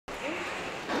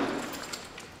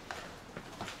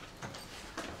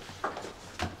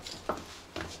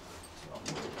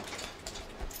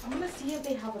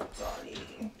they have a doggy.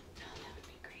 Oh, that would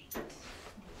be great.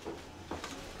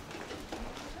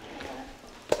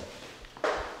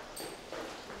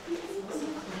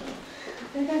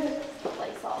 I think I just the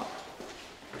lights off.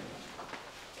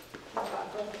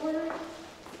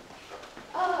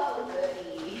 Oh,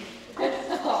 goody.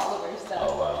 All of her stuff.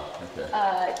 Oh, wow. Okay.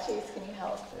 Chase, can you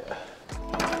help? Yeah.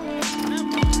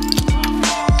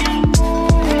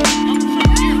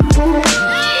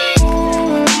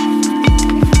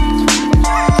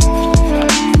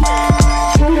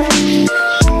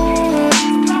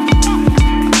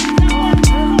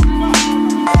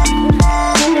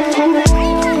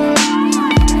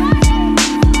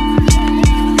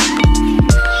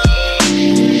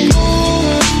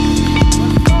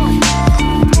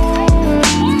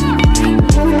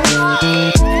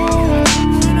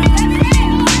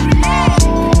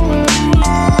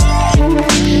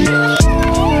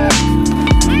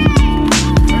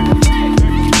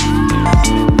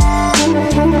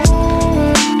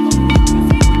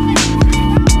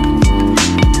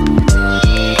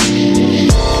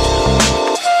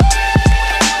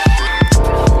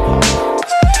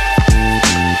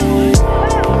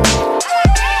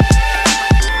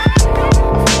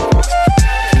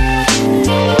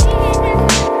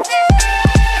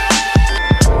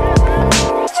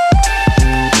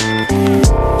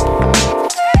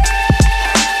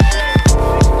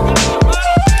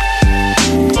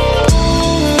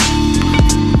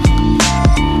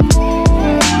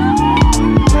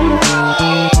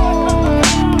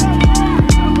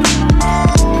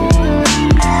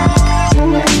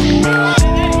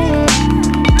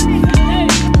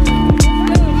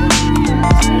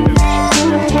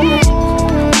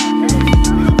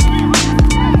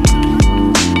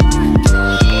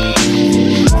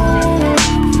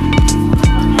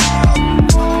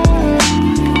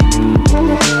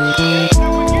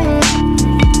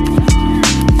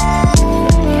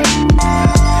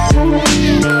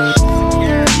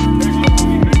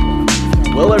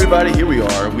 Here we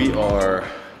are. We are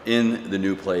in the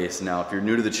new place. Now, if you're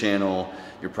new to the channel,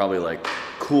 you're probably like,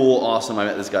 cool, awesome. I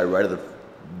met this guy right at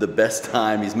the best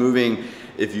time. He's moving.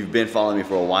 If you've been following me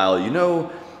for a while, you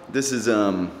know this is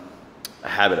a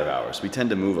habit of ours. We tend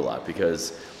to move a lot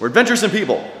because we're adventuresome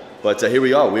people. But here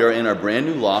we are. We are in our brand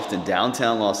new loft in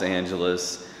downtown Los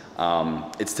Angeles.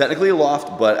 It's technically a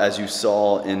loft, but as you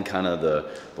saw in kind of the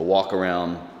walk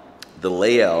around, the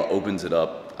layout opens it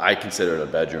up. I consider it a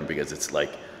bedroom because it's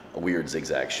like a weird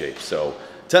zigzag shape. So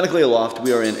technically a loft.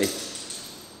 We are in a,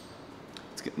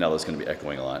 now that's going to be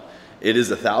echoing a lot. It is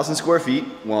 1,000 square feet.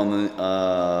 We're on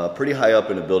the, pretty high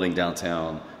up in a building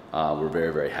downtown. We're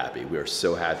very, very happy. We are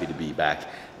so happy to be back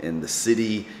in the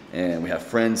city, and we have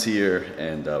friends here,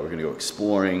 and we're gonna go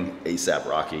exploring ASAP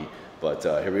Rocky. But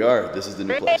here we are. This is the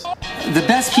new place. The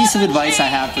best piece of advice I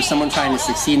have for someone trying to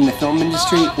succeed in the film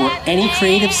industry or any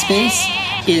creative space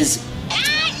is,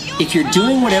 if you're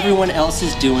doing what everyone else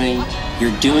is doing,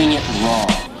 you're doing it wrong.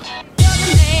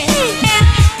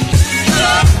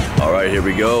 All right, here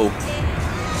we go.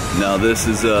 Now this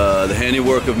is the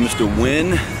handiwork of Mr.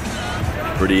 Wynn.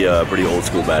 Pretty old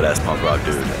school badass punk rock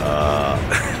dude.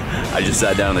 I just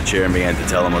sat down in the chair and began to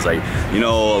tell him, I was like, you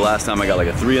know, last time I got like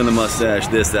a 3 on the mustache,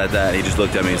 this, that, that. He just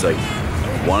looked at me, he's like,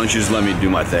 why don't you just let me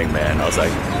do my thing, man? I was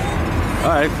like,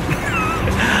 all right.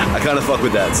 I kind of fuck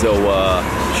with that. So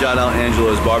shout out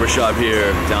Angelo's Barbershop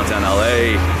here, downtown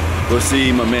LA. Go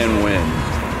see my man Wynn.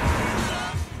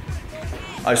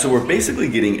 All right, so we're basically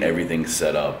getting everything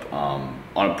set up on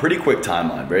a pretty quick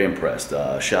timeline. Very impressed.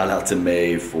 Shout out to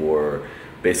May for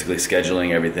basically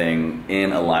scheduling everything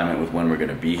in alignment with when we're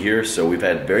gonna be here. So we've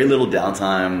had very little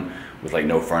downtime with like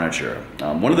no furniture.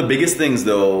 One of the biggest things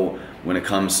though, when it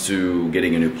comes to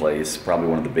getting a new place, probably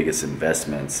one of the biggest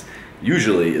investments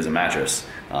usually is a mattress.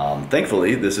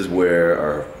 Thankfully, this is where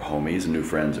our homies and new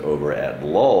friends over at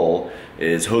LOL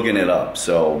is hooking it up.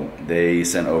 So they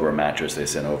sent over a mattress, they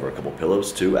sent over a couple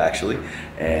pillows too, actually.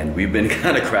 And we've been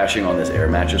kind of crashing on this air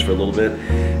mattress for a little bit.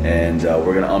 And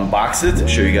we're gonna unbox it,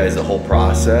 show you guys the whole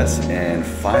process, and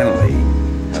finally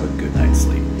have a good night's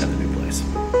sleep at the new place.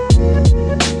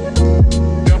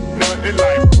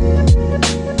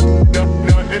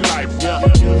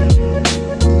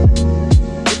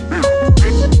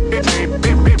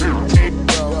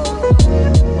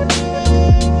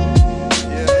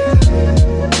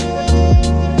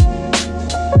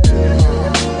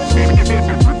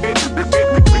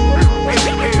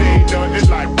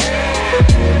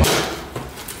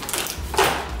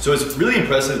 So it's really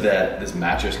impressive that this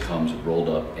mattress comes rolled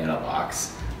up in a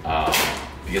box,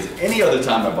 because any other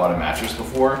time I bought a mattress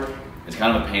before, it's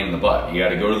kind of a pain in the butt. You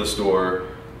gotta go to the store,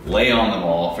 lay on them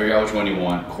all, figure out which one you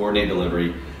want, coordinate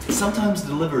delivery. sometimes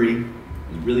delivery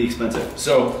is really expensive.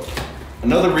 So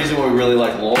another reason why we really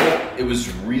like Lowell, it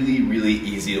was really, really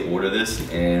easy to order this,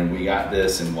 and we got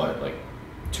this in what, like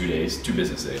 2 days, 2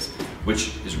 business days,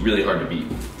 which is really hard to beat.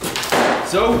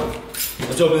 So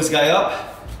let's open this guy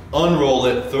up, unroll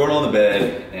it, throw it on the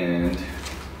bed, and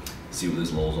see what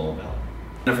this Lowell's all about.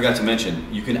 And I forgot to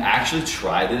mention, you can actually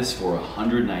try this for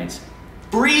 100 nights,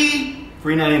 free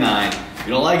 $99. If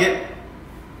you don't like it,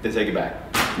 then take it back.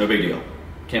 No big deal.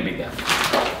 Can't beat that.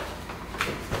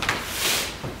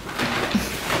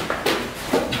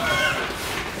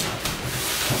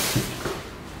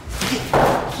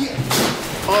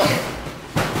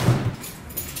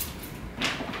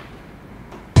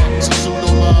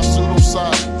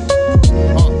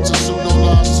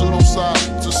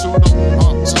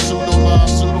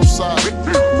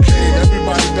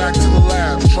 Everybody back to the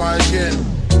lab, try again.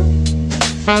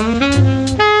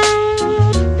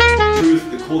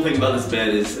 The cool thing about this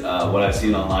bed is what I've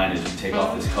seen online is you take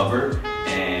off this cover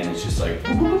and it's just like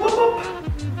boop, boop, boop,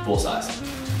 boop, full size.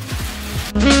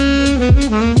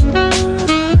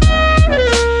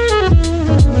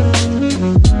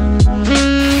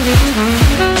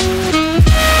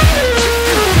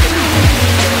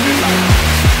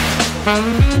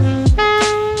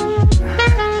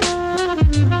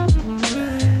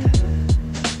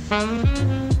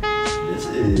 This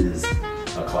is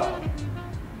a cloud.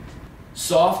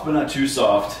 Soft, but not too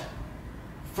soft.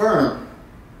 Firm,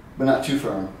 but not too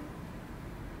firm.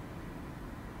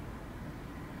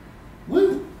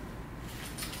 Woo!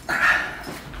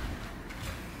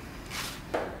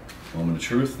 Moment of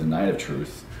truth, the night of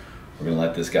truth. We're gonna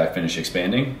let this guy finish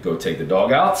expanding, go take the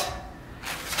dog out,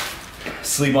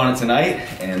 sleep on it tonight,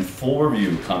 and full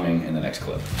review coming in the next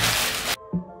clip.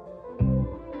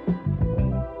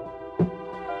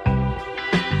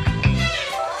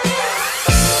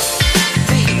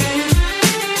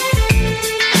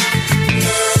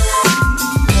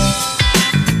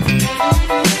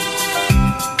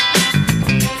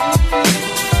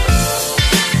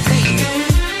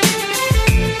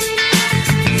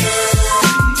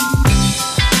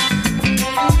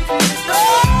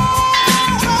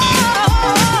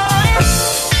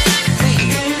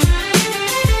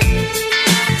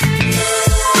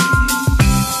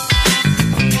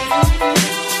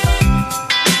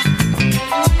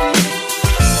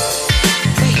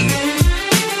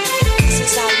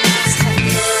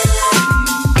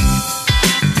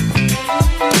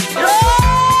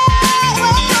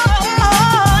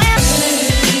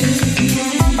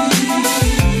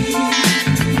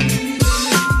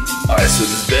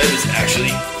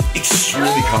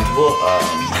 Extremely comfortable.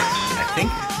 I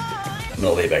think I'm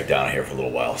gonna lay back down here for a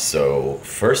little while. So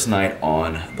first night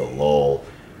on the Lowell,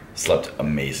 slept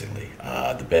amazingly.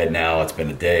 The bed now, it's been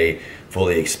a day,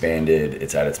 fully expanded.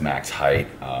 It's at its max height.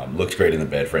 Looks great in the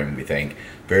bed frame, we think.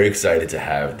 Very excited to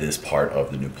have this part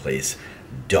of the new place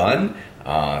done.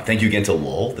 Thank you again to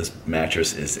Lowell. This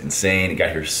mattress is insane. It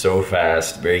got here so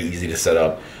fast, very easy to set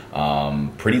up.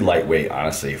 Pretty lightweight,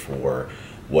 honestly, for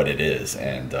what it is,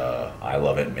 and I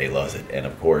love it, May loves it, and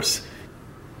of course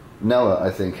Nella,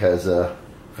 I think, has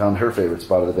found her favorite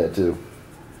spot of the bed too.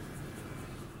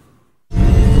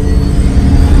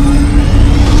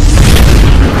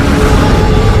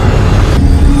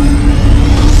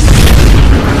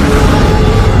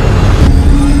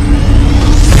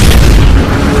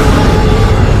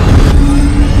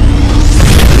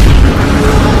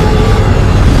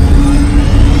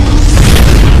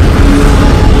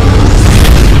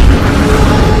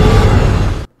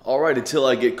 Until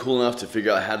I get cool enough to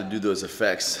figure out how to do those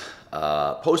effects.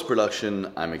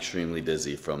 Post-production, I'm extremely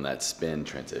dizzy from that spin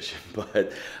transition,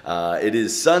 but it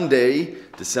is Sunday,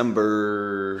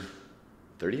 December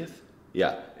 30th?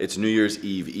 Yeah, it's New Year's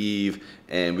Eve,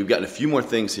 and we've gotten a few more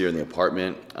things here in the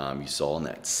apartment. You saw in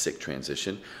that sick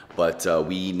transition, but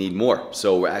we need more.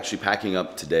 So we're actually packing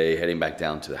up today, heading back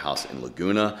down to the house in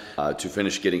Laguna to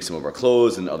finish getting some of our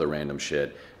clothes and other random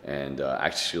shit. And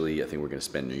actually, I think we're gonna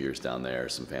spend New Year's down there,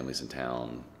 some families in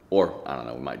town, or I don't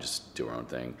know, we might just do our own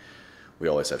thing. We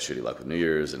always have shitty luck with New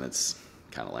Year's, and it's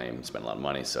kind of lame, spend a lot of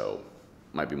money, so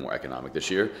might be more economic this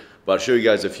year. But I'll show you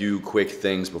guys a few quick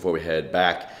things before we head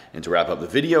back. And to wrap up the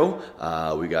video,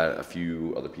 we got a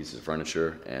few other pieces of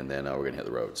furniture, and then we're gonna hit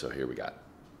the road. So here's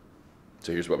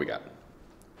what we got.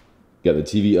 Got the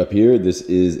TV up here. This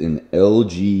is an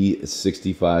LG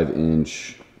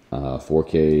 65-inch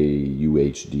 4K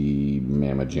UHD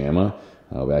Mamma Jamma.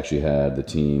 We actually had the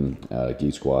team at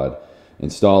Geek Squad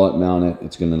install it, mount it.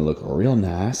 It's gonna look real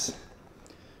nice.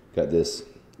 Got this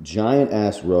giant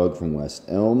ass rug from West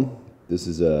Elm. This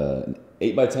is an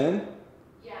 8x10?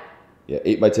 Yeah. Yeah,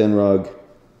 8x10 rug.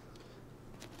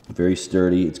 Very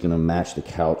sturdy. It's gonna match the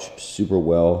couch super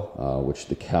well, which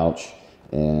the couch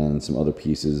and some other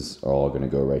pieces are all gonna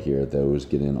go right here. Those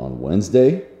get in on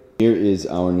Wednesday. Here is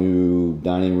our new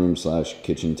dining room slash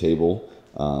kitchen table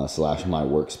slash my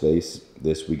workspace.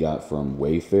 This we got from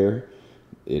Wayfair.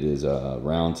 It is a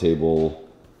round table,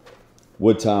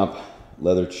 wood top,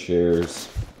 leather chairs.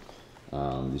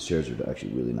 These chairs are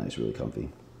actually really nice, really comfy.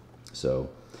 So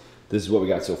this is what we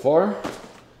got so far. I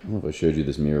don't know if I showed you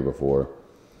this mirror before,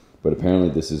 but apparently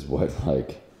this is what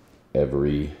like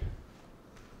every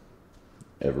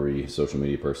social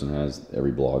media person has,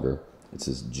 every blogger. It's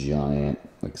this giant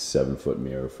like 7-foot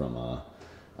mirror from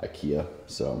IKEA.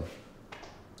 So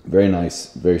very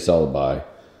nice, very solid buy.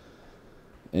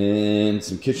 And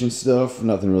some kitchen stuff,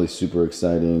 nothing really super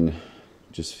exciting.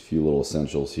 Just a few little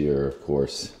essentials here, of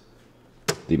course.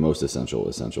 The most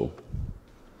essential.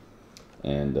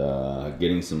 And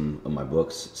getting some of my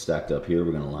books stacked up here.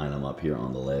 We're gonna line them up here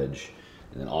on the ledge.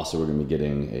 And then also we're gonna be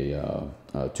getting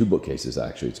a 2 bookcases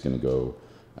actually. It's gonna go,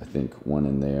 I think, one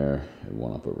in there and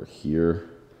one up over here.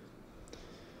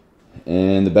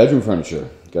 And the bedroom furniture.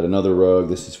 Got another rug.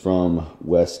 This is from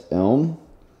West Elm.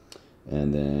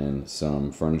 And then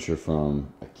some furniture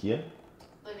from IKEA.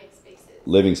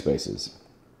 Living Spaces.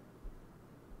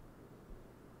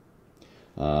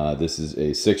 This is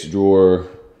a 6-drawer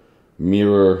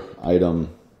mirror item.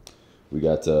 We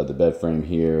got the bed frame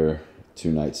here,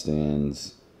 2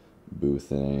 nightstands, boo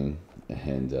thing,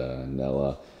 and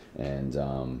Nella, and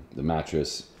the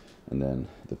mattress, and then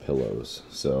the pillows.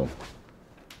 So,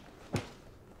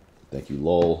 thank you,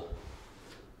 Lol.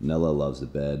 Nella loves the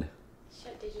bed.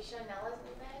 Did you show Nella's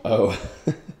new bed? Oh,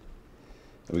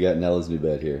 we got Nella's new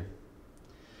bed here.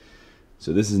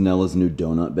 So this is Nella's new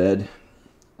donut bed.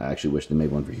 I actually wish they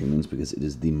made one for humans because it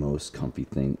is the most comfy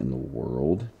thing in the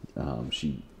world.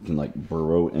 She can like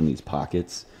burrow in these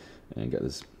pockets, and got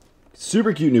this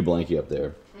super cute new blankie up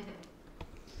there.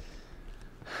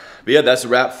 But yeah, that's a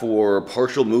wrap for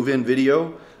partial move-in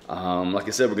video. Like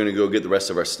I said, we're gonna go get the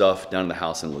rest of our stuff down to the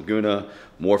house in Laguna.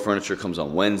 More furniture comes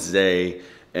on Wednesday,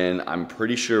 and I'm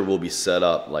pretty sure we'll be set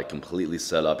up, like completely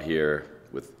set up here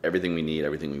with everything we need,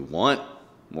 everything we want,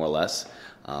 more or less,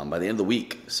 by the end of the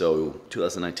week. So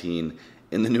 2019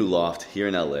 in the new loft here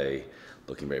in LA,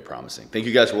 looking very promising. Thank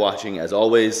you guys for watching. As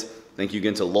always, thank you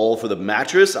again to Lol for the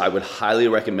mattress. I would highly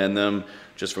recommend them.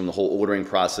 Just from the whole ordering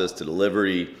process to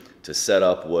delivery to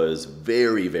setup was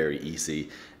very, very easy.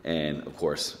 And of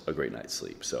course, a great night's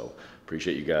sleep. So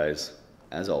appreciate you guys.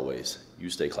 As always, you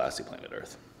stay classy, planet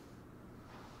Earth.